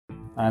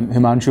I'm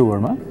Himanshu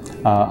Verma.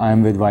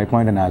 I'm with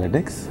YPoint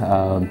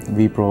Analytics.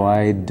 We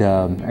provide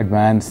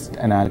advanced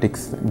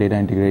analytics, data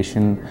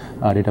integration,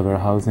 data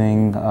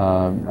warehousing,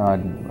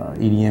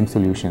 EDM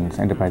solutions,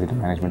 enterprise data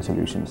management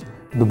solutions.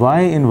 The Y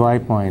in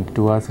YPoint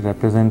to us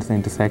represents the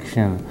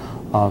intersection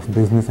of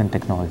business and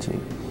technology.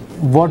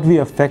 What we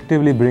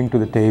effectively bring to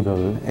the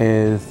table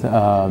is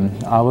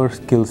our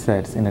skill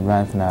sets in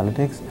advanced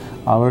analytics,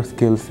 our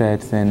skill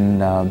sets in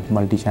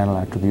multi-channel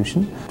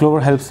attribution.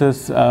 Clover helps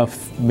us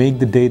make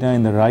the data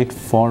in the right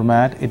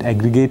format. It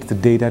aggregates the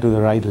data to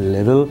the right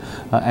level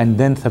and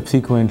then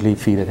subsequently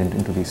feed it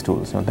into these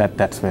tools. So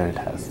that's where it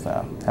has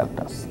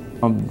helped us.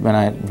 When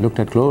I looked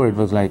at Clover, it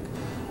was like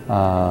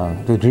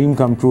the dream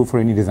come true for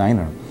any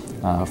designer.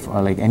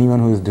 For like anyone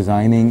who is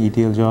designing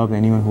ETL jobs,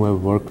 anyone who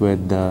have worked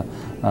with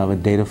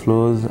data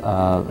flows,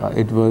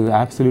 it was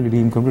absolutely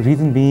dream come true.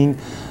 Reason being,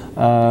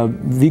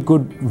 we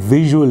could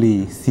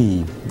visually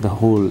see the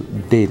whole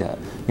data.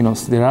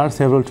 There are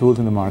several tools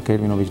in the market,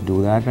 which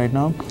do that right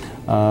now.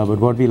 But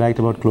what we liked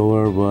about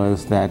Clover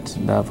was that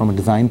from a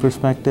design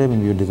perspective,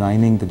 when we were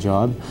designing the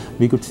job,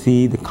 we could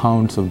see the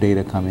counts of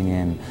data coming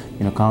in,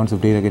 counts of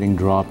data getting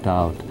dropped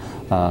out.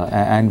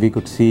 And we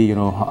could see,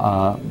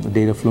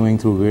 data flowing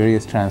through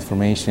various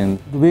transformations.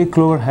 The way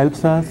Clover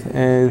helps us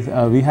is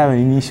we have an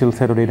initial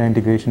set of data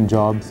integration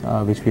jobs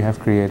which we have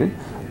created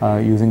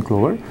using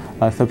Clover.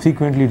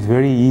 Subsequently, it's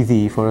very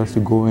easy for us to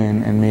go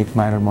in and make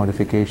minor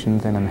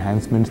modifications and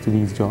enhancements to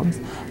these jobs,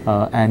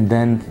 and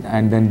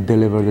then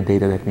deliver the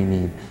data that we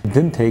need. It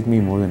didn't take me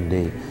more than a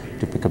day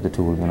to pick up the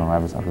tool. I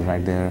was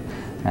right there,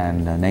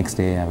 and next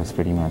day I was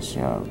pretty much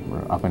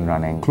up and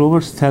running. Clover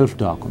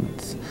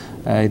self-documents.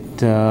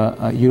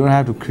 You don't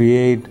have to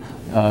create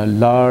a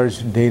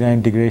large data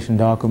integration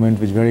document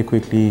which very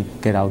quickly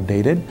get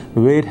outdated.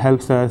 The way it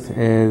helps us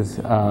is,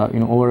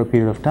 over a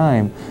period of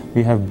time,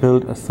 we have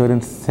built a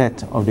certain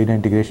set of data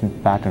integration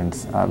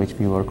patterns which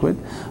we work with.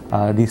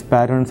 These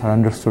patterns are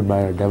understood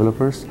by our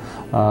developers.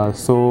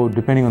 So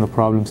depending on the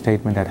problem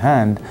statement at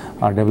hand,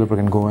 our developer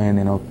can go in,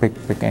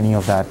 pick any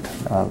of that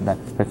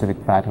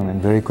specific pattern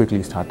and very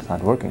quickly start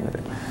working with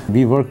it.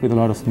 We work with a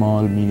lot of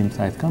small,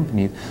 medium-sized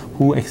companies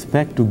who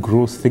expect to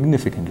grow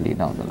significantly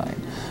down the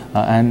line.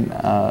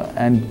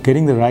 And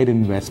getting the right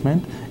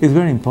investment is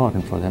very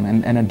important for them.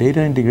 And a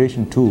data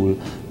integration tool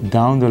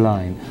down the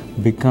line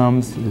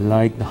becomes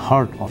like the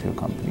heart of your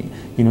company.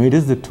 It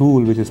is the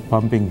tool which is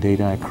pumping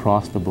data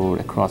across the board,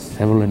 across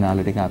several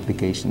analytic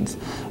applications.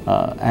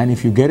 And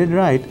if you get it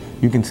right,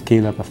 you can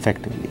scale up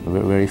effectively.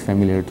 Very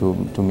familiar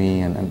to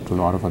me and to a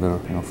lot of other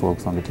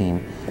folks on the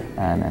team,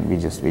 and we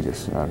just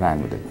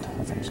ran with it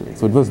essentially.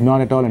 So it was not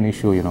at all an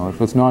issue. It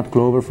was not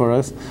Clover for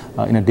us.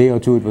 In a day or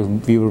two,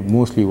 we were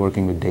mostly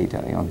working with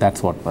data.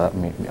 That's what a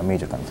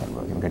major concern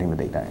was, getting the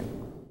data in.